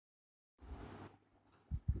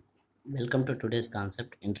Welcome to today's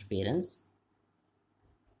concept interference.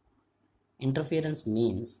 Interference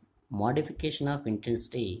means modification of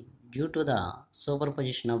intensity due to the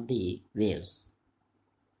superposition of the waves.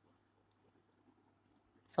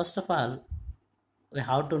 First of all, we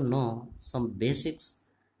have to know some basics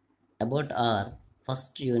about our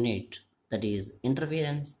first unit, that is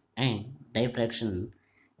interference and diffraction.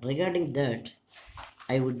 Regarding that,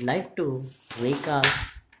 I would like to recall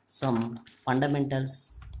some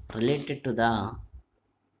fundamentals related to the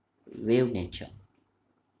wave nature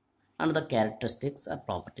and the characteristics or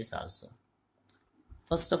properties also.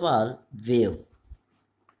 First of all, wave.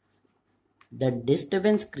 The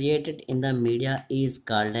disturbance created in the media is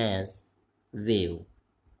called as wave.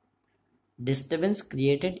 Disturbance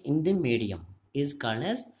created in the medium is called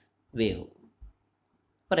as wave.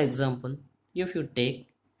 For example, if you take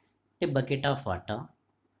a bucket of water,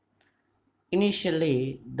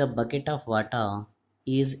 initially the bucket of water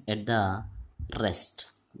is at the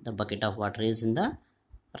rest. The bucket of water is in the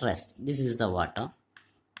rest. This is the water.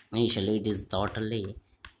 Initially it is totally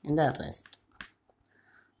in the rest.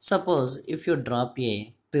 Suppose if you drop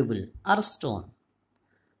a pebble or stone,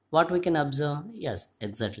 what we can observe? Yes,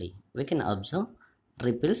 exactly. We can observe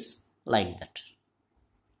ripples like that.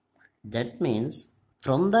 That means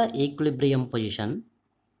from the equilibrium position,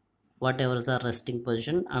 whatever is the resting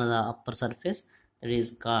position on the upper surface, that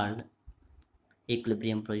is called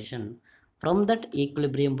equilibrium position. From that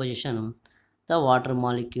equilibrium position, the water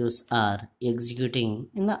molecules are executing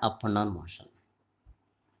in the up and down motion.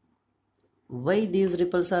 Why these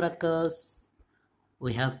ripples are occurs?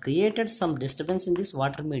 We have created some disturbance in this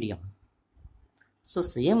water medium. So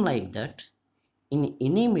same like that, in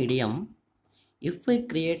any medium, if we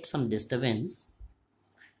create some disturbance,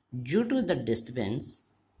 due to the disturbance,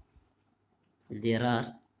 there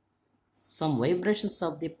are some vibrations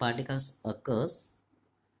of the particles occurs.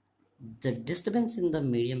 The disturbance in the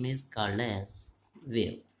medium is called as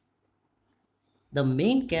wave. The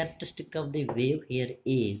main characteristic of the wave here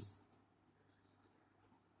is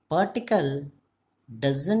particle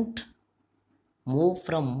doesn't move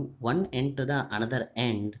from one end to the another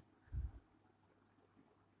end.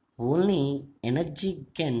 Only energy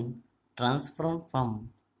can transform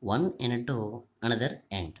from one end to another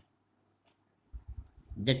end.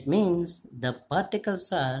 That means the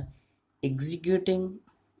particles are executing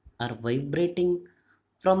or vibrating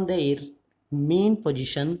from their mean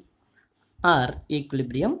position or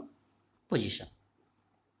equilibrium position.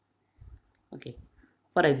 Okay.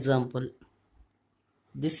 For example,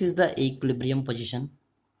 this is the equilibrium position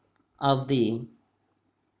of the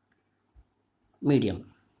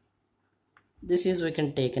medium. This is we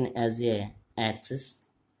can take as a axis.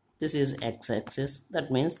 This is x-axis.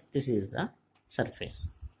 That means this is the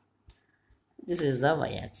surface. This is the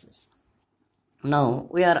y-axis. Now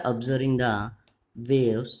we are observing the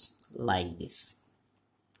waves like this.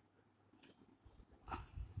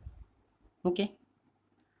 Okay.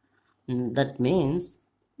 That means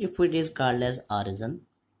if it is called as origin,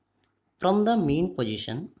 from the mean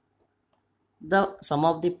position, some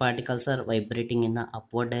of the particles are vibrating in the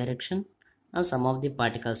upward direction and some of the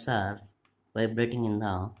particles are vibrating in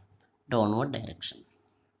the downward direction.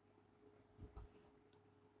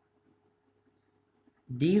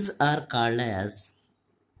 These are called as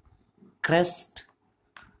crest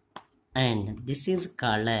and this is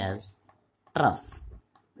called as trough.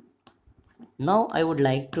 Now I would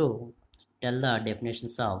like to tell the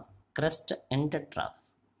definitions of crest and trough.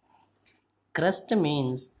 Crest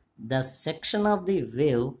means the section of the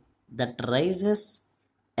wave that rises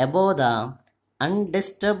above the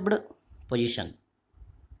undisturbed position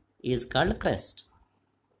is called crest.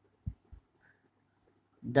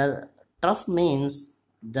 The trough means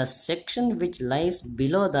the section which lies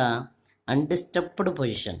below the undisturbed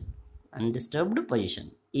position. Undisturbed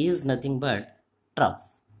position is nothing but trough.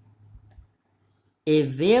 A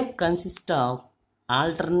wave consists of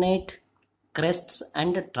alternate crests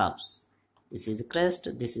and troughs. This is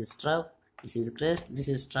crest, this is trough, this is crest, this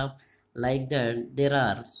is trough. Like that, there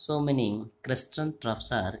are so many crests and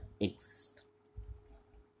troughs are exist.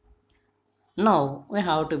 Now we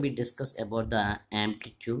have to be discussed about the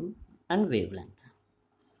amplitude and wavelength.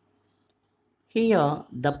 Here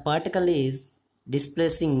the particle is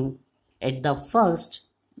displacing at the first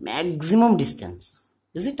maximum distance.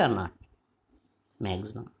 Is it or not?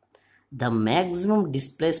 Maximum. The maximum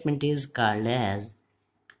displacement is called as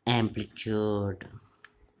amplitude.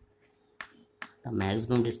 The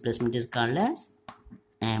maximum displacement is called as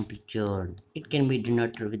amplitude. It can be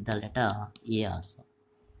denoted with the letter A also.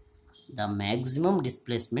 The maximum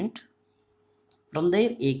displacement from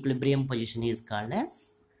their equilibrium position is called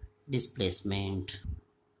as displacement.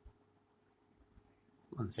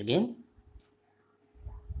 Once again,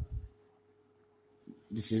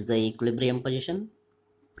 this is the equilibrium position.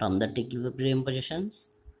 From the equilibrium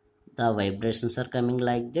positions, the vibrations are coming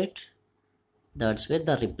like that. That's where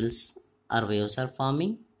the ripples or waves are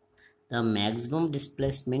forming. The maximum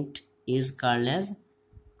displacement is called as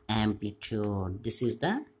amplitude. This is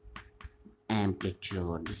the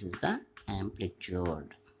amplitude. This is the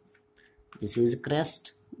amplitude. This is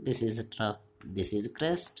crest. This is a trough. This is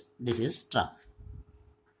crest. This is trough.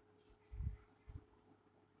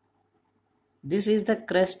 This is the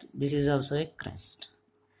crest. This is also a crest.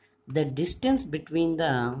 The distance between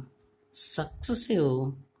the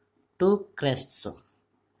successive two crests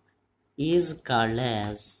is called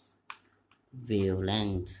as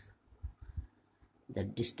wavelength. The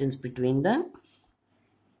distance between the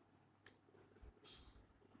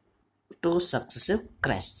two successive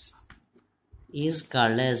crests is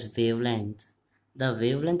called as wavelength. The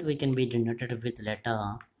wavelength we can be denoted with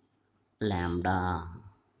letter lambda.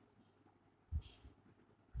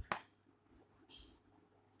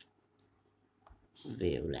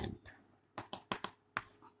 Wavelength.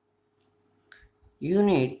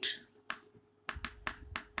 Unit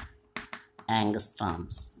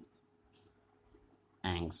angstroms.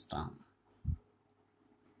 Angstrom.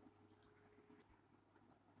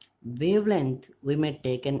 Wavelength we may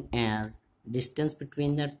taken as distance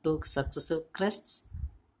between the two successive crests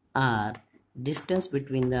or distance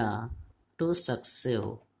between the two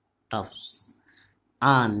successive troughs,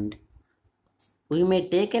 and we may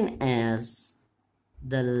taken as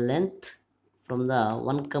the length from the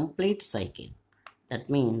one complete cycle. That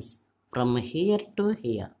means from here to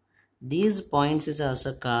here. These points is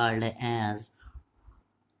also called as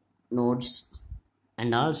nodes,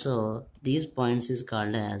 and also these points is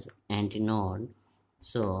called as antinode.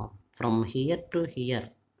 So from here to here,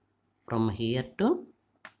 from here to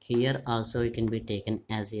here also it can be taken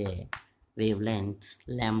as a wavelength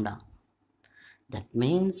lambda. That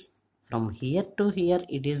means from here to here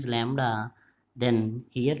it is lambda, then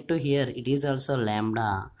here to here it is also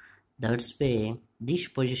lambda. That's why this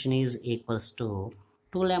position is equals to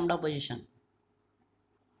 2 lambda position.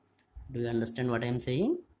 Do you understand what I am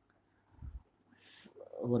saying?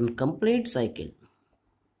 One complete cycle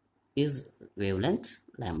is wavelength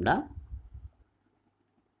lambda,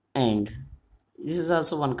 and this is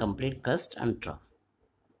also one complete crest and trough.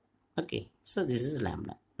 Okay, so this is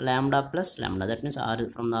lambda plus lambda. That means r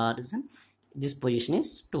from the origin, this position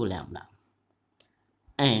is 2 lambda.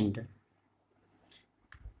 And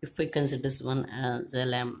if we consider this one as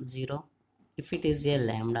a 0, if it is a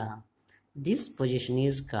lambda, this position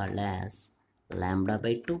is called as lambda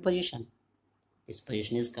by 2 position. This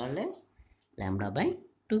position is called as lambda by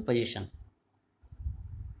 2 position.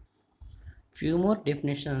 Few more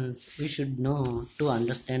definitions we should know to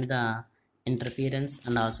understand the interference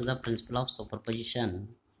and also the principle of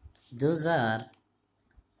superposition. Those are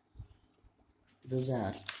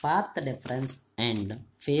path difference and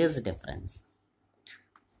phase difference.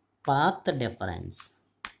 Path difference,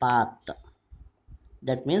 path,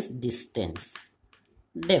 that means distance.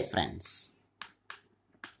 Difference,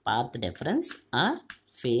 path difference or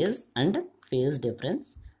phase and phase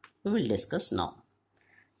difference we will discuss now.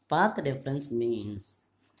 Path difference means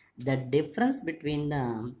the difference between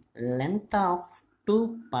the length of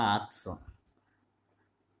two paths.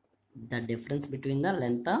 The difference between the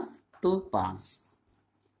length of two paths.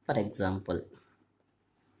 For example,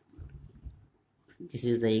 this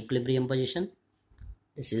is the equilibrium position.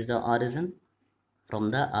 This is the origin.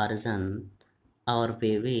 From the origin, our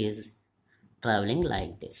wave is traveling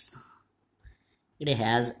like this. It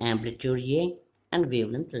has amplitude A and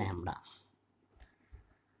wavelength lambda.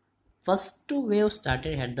 First wave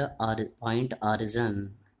started at the point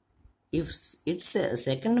origin. If its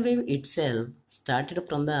second wave itself started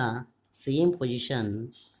from the same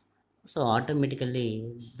position, so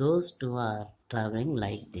automatically those two are traveling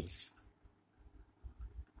like this.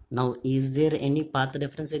 Now, is there any path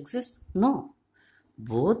difference exist? No.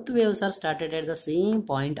 Both waves are started at the same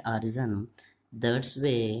point origin. That's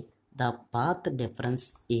why the path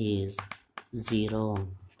difference is 0.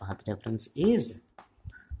 Path difference is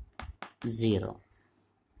 0.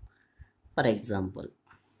 For example,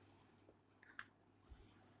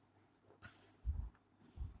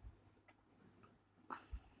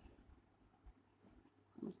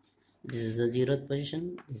 this is the 0th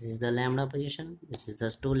position, this is the lambda position, this is the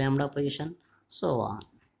 2 lambda position, so on.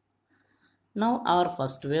 Now our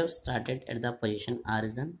first wave started at the position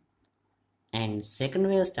origin and second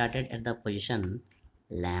wave started at the position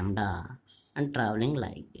lambda and traveling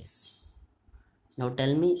like this. Now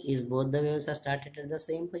tell me, is both the waves are started at the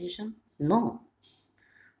same position? No.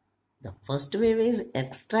 The first wave is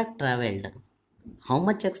extra traveled. How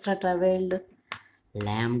much extra traveled?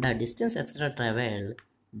 Lambda distance extra traveled.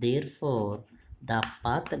 Therefore, the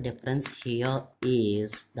path difference here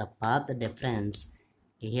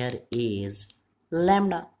is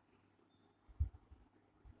lambda.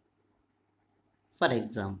 For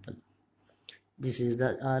example, this is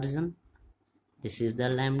the origin, this is the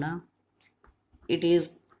lambda, it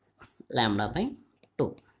is lambda by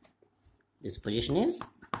 2. This position is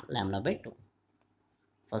lambda by 2.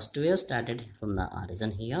 First wave started from the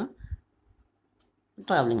origin here,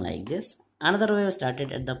 traveling like this. Another wave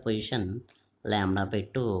started at the position lambda by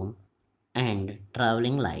 2 and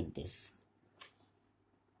traveling like this.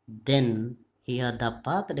 Then here the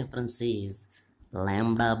path difference is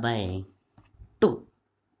lambda by 2.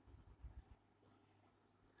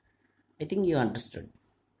 I think you understood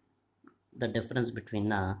the difference between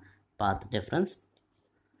the path difference.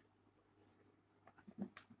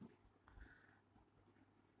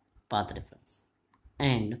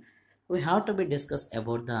 And we have to be discussed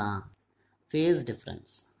about the phase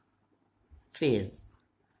difference. Phase.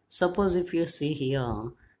 Suppose if you see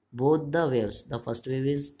here, both the waves, the first wave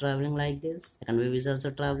is traveling like this, second wave is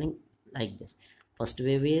also traveling like this. First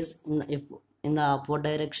wave is in the upward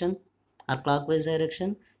direction or clockwise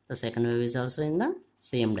direction, the second wave is also in the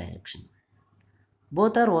same direction.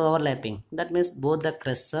 Both are overlapping. That means both the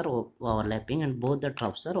crests are overlapping and both the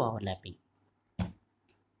troughs are overlapping.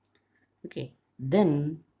 Okay,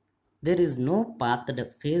 then there is no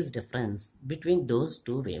phase difference between those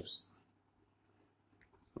two waves.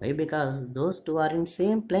 Why? Because those two are in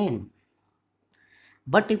same plane.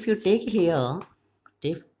 But if you take here,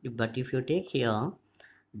 the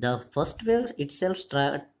first wave itself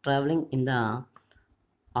traveling in the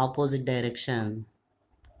opposite direction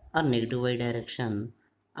or negative y direction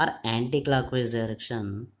or anti-clockwise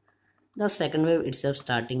direction, the second wave itself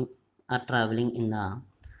starting or traveling in the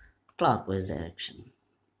clockwise direction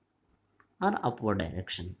or upward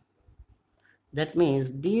direction. That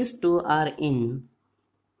means these two are in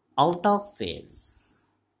out of phase.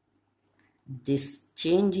 This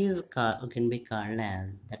change is can be called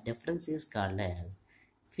as, the difference is called as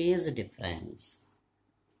phase difference.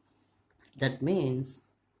 That means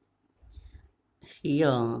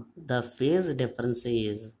here the phase difference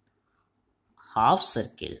is half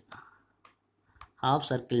circle. Half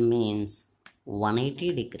circle means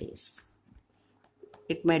 180 degrees.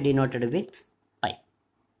 It may denoted with pi.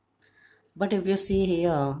 But if you see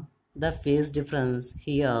here, the phase difference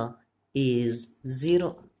here is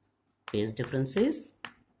 0. Phase difference is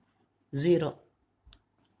 0.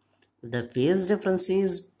 If the phase difference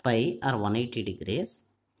is pi or 180 degrees,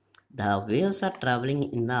 the waves are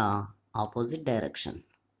traveling in the opposite direction.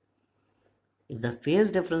 If the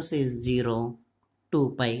phase difference is 0,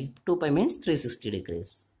 2 pi means 360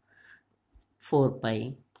 degrees, 4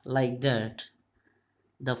 pi, like that.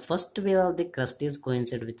 The first wave of the crest is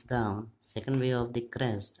coincide with the second wave of the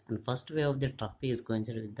crest, and first wave of the trough is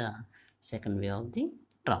coincide with the second wave of the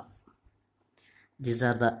trough. These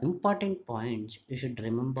are the important points you should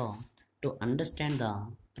remember to understand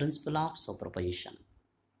the principle of superposition.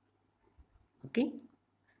 Okay?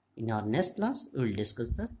 In our next class, we will discuss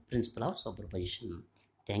the principle of superposition.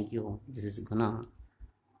 Thank you. This is Guna.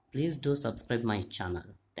 Please do subscribe my channel.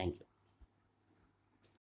 Thank you.